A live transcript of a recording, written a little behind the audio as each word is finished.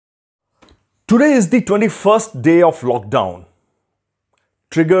Today is the 21st day of lockdown,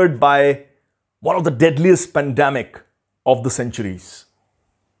 triggered by one of the deadliest pandemic of the centuries.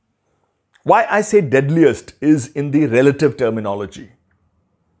 Why I say deadliest is in the relative terminology.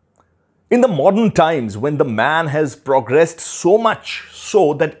 In the modern times, when the man has progressed so much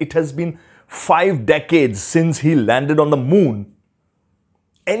so that it has been 5 decades since he landed on the moon,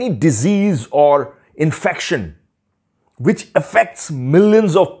 any disease or infection which affects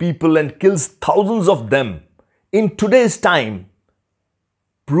millions of people and kills thousands of them in today's time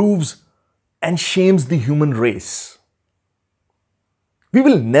proves and shames the human race. We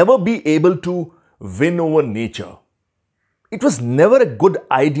will never be able to win over nature. It was never a good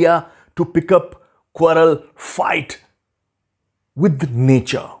idea to pick up, quarrel, fight with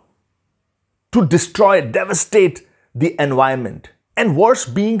nature, to destroy, devastate the environment, and worse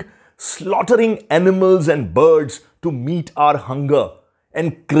being slaughtering animals and birds to meet our hunger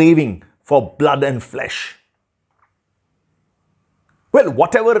and craving for blood and flesh. Well,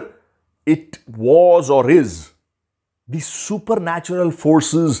 whatever it was or is, the supernatural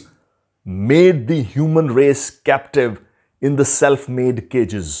forces made the human race captive in the self-made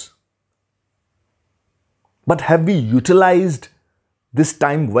cages. But have we utilized this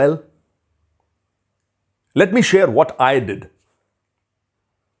time well? Let me share what I did.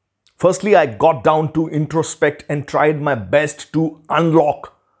 Firstly, I got down to introspect and tried my best to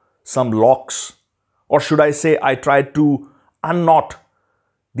unlock some locks. Or should I say, I tried to unknot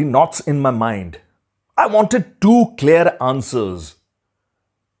the knots in my mind. I wanted 2 clear answers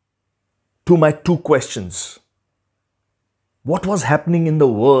to my 2 questions. What was happening in the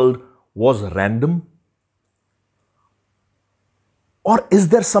world was random? Or is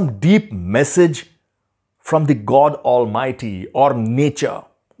there some deep message from the God Almighty or nature,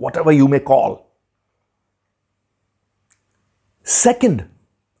 whatever you may call? Second,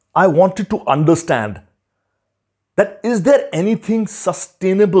 I wanted to understand that is there anything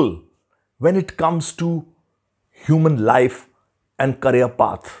sustainable when it comes to human life and career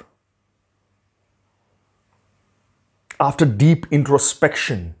path? After deep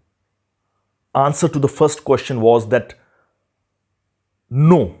introspection, answer to the first question was that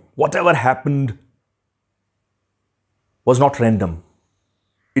no, whatever happened was not random.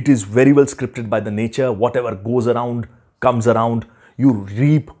 It is very well scripted by the nature. Whatever goes around, comes around. You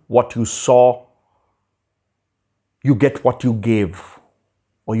reap what you sow. You get what you gave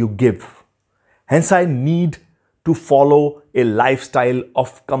or you give. Hence, I need to follow a lifestyle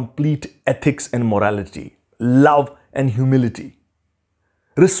of complete ethics and morality, love and humility.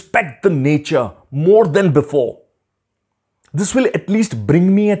 Respect the nature more than before. This will at least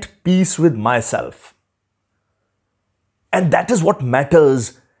bring me at peace with myself. And that is what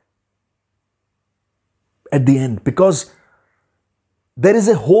matters at the end, because there is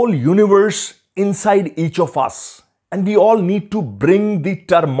a whole universe inside each of us, and we all need to bring the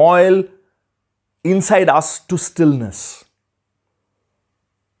turmoil inside us to stillness.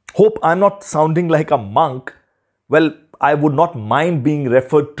 Hope I'm not sounding like a monk. Well, I would not mind being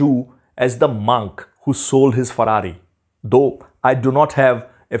referred to as the monk who sold his Ferrari. Though I do not have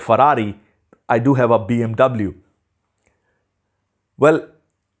a Ferrari, I do have a BMW. Well,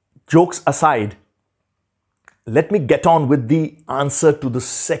 jokes aside, let me get on with the answer to the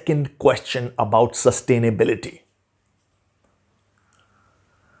second question about sustainability.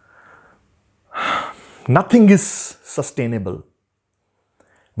 Nothing is sustainable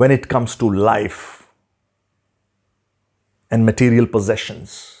when it comes to life and material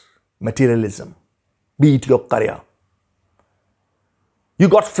possessions, materialism, be it your career. You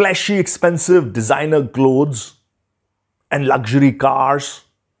got flashy, expensive designer clothes and luxury cars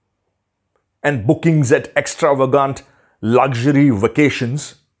and bookings at extravagant luxury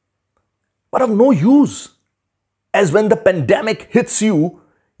vacations, but of no use. As when the pandemic hits you,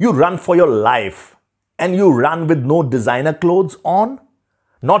 you run for your life and you run with no designer clothes on,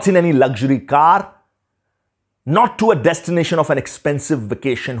 not in any luxury car, not to a destination of an expensive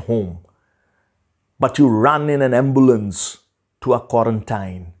vacation home, but you run in an ambulance to a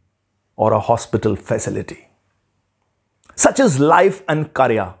quarantine or a hospital facility. Such is life and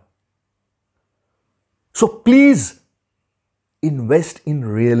career. So please invest in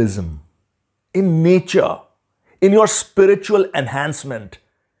realism, in nature, in your spiritual enhancement,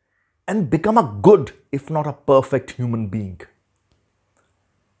 and become a good, if not a perfect human being.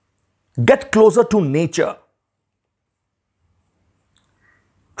 Get closer to nature.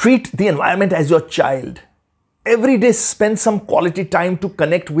 Treat the environment as your child. Every day spend some quality time to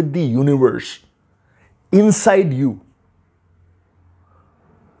connect with the universe inside you,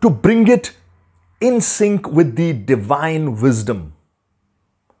 to bring it in sync with the divine wisdom.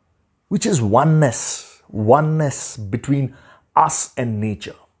 which is oneness between us and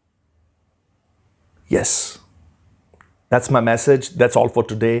nature. Yes, that's my message. That's all for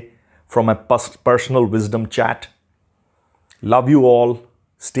today from my personal wisdom chat. Love you all.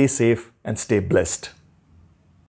 Stay safe and stay blessed.